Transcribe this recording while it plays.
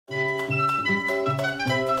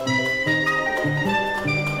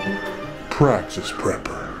Praxis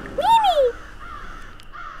Prepper.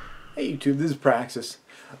 Hey YouTube, this is Praxis.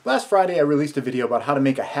 Last Friday I released a video about how to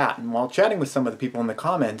make a hat, and while chatting with some of the people in the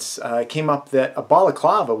comments, it came up that a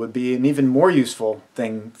balaclava would be an even more useful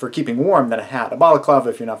thing for keeping warm than a hat. A balaclava,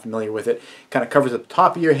 if you're not familiar with it, kind of covers up the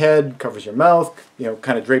top of your head, covers your mouth,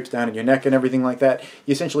 kind of drapes down in your neck and everything like that.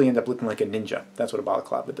 You essentially end up looking like a ninja. That's what a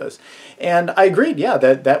balaclava does. And I agreed, yeah,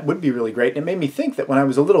 that would be really great. And it made me think that when I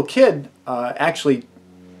was a little kid, actually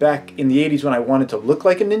back in the 80s when I wanted to look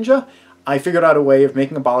like a ninja, I figured out a way of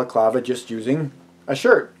making a balaclava just using a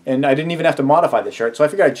shirt. And I didn't even have to modify the shirt, so I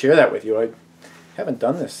figured I'd share that with you. I haven't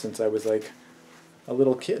done this since I was like a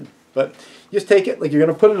little kid. But you just take it like you're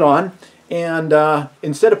going to put it on, and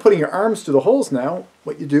instead of putting your arms through the holes now,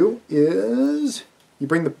 what you do is you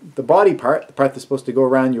bring the body part, the part that's supposed to go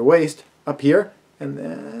around your waist, up here, and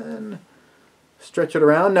then stretch it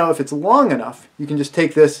around. Now if it's long enough, you can just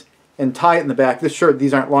take this and tie it in the back. This shirt,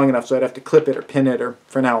 these aren't long enough, so I'd have to clip it or pin it, or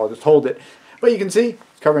for now I'll just hold it. But you can see,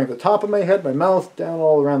 it's covering the top of my head, my mouth, down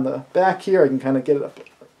all around the back here. I can kind of get it up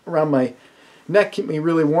around my neck, keep me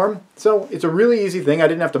really warm. So it's a really easy thing. I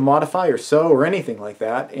didn't have to modify or sew or anything like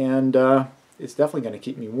that, and it's definitely going to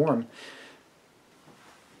keep me warm.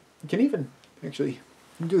 You can even, actually, you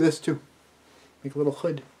can do this too. Make a little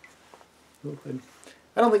hood. I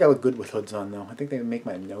don't think I look good with hoods on though. I think they make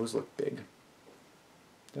my nose look big.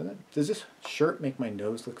 Does this shirt make my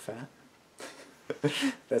nose look fat?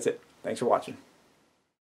 That's it. Thanks for watching.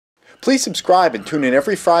 Please subscribe and tune in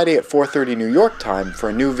every Friday at 4:30 New York time for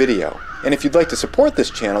a new video. And if you'd like to support this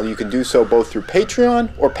channel, you can do so both through Patreon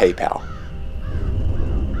or PayPal.